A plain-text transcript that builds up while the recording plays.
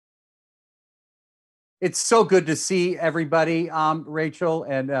It's so good to see everybody, Rachel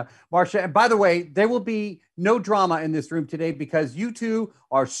and Marsha. And by the way, there will be no drama in this room today because you two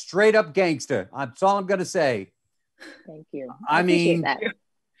are straight up gangster. That's all I'm going to say. Thank you. I I appreciate mean, that.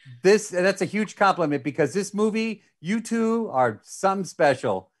 that's a huge compliment because this movie, you two are something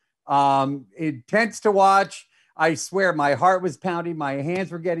special. Intense to watch. I swear my heart was pounding, my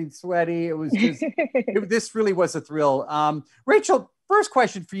hands were getting sweaty. It was just, this really was a thrill. Rachel, first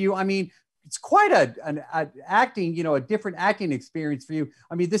question for you. I mean, it's quite an acting, a different acting experience for you.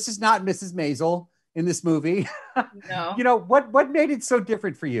 I mean, this is not Mrs. Maisel in this movie. No. What made it so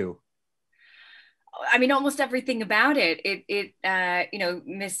different for you? I mean, almost everything about it.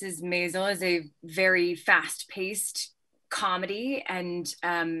 Mrs. Maisel is a very fast-paced comedy, and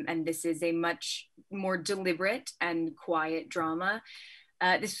this is a much more deliberate and quiet drama.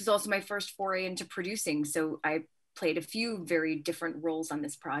 This was also my first foray into producing, so I played a few very different roles on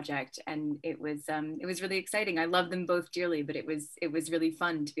this project, and it was really exciting. I love them both dearly, but it was really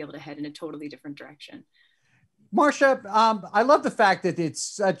fun to be able to head in a totally different direction. Marsha, I love the fact that it's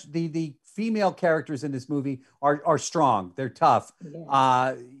such the female characters in this movie are strong. They're tough.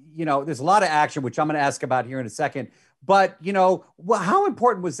 Yeah. There's a lot of action, which I'm going to ask about here in a second. But how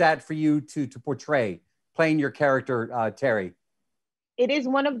important was that for you to portray playing your character, Terry? It is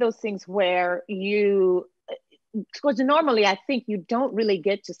one of those things where because normally I think you don't really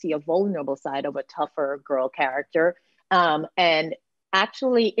get to see a vulnerable side of a tougher girl character. And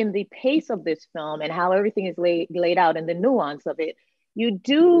actually in the pace of this film and how everything is laid out and the nuance of it, you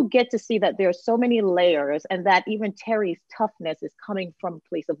do get to see that there are so many layers, and that even Terry's toughness is coming from a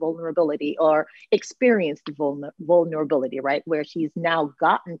place of vulnerability or experienced vulnerability, right? Where she's now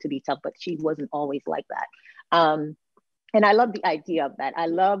gotten to be tough, but she wasn't always like that. And I love the idea of that. I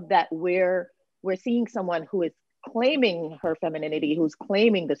love that we're seeing someone who is claiming her femininity, who's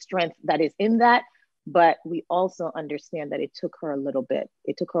claiming the strength that is in that, but we also understand that it took her a little bit.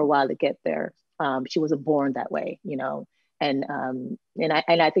 It took her a while to get there. She wasn't born that way, and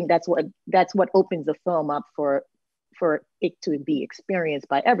I think that's what opens the film up for it to be experienced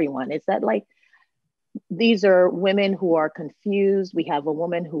by everyone. It's that, like, these are women who are confused. We have a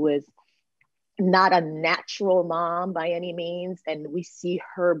woman who is not a natural mom by any means, and we see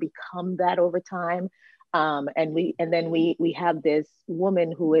her become that over time. And then we have this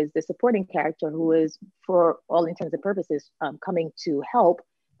woman who is the supporting character, who is, for all intents and purposes, coming to help,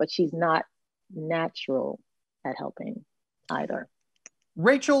 but she's not natural at helping either.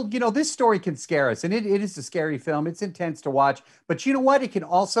 Rachel, this story can scare us, and it is a scary film. It's intense to watch, but you know what? It can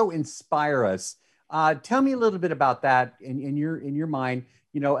also inspire us. Tell me a little bit about that in your mind.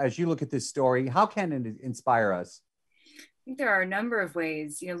 As you look at this story, how can it inspire us? I think there are a number of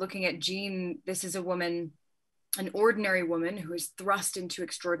ways. Looking at Jean, this is a woman, an ordinary woman who is thrust into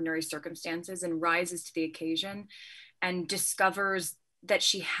extraordinary circumstances and rises to the occasion and discovers that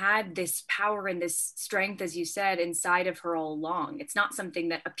she had this power and this strength, as you said, inside of her all along. It's not something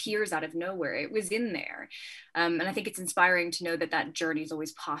that appears out of nowhere. It was in there. And I think it's inspiring to know that that journey is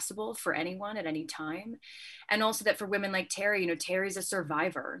always possible for anyone at any time. And also that for women like Terry, Terry's a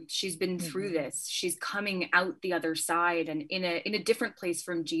survivor. She's been through this. She's coming out the other side and in a different place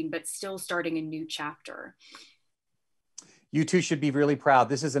from Jean, but still starting a new chapter. You two should be really proud.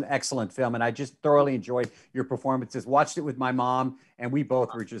 This is an excellent film, and I just thoroughly enjoyed your performances. Watched it with my mom, and we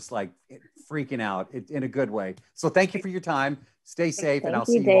both were just like freaking out in a good way. So thank you for your time. Stay safe, and I'll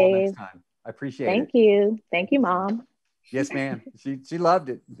see you all next time. I appreciate it. Thank you. Thank you, Mom. Yes, ma'am. She loved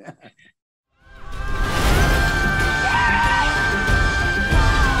it.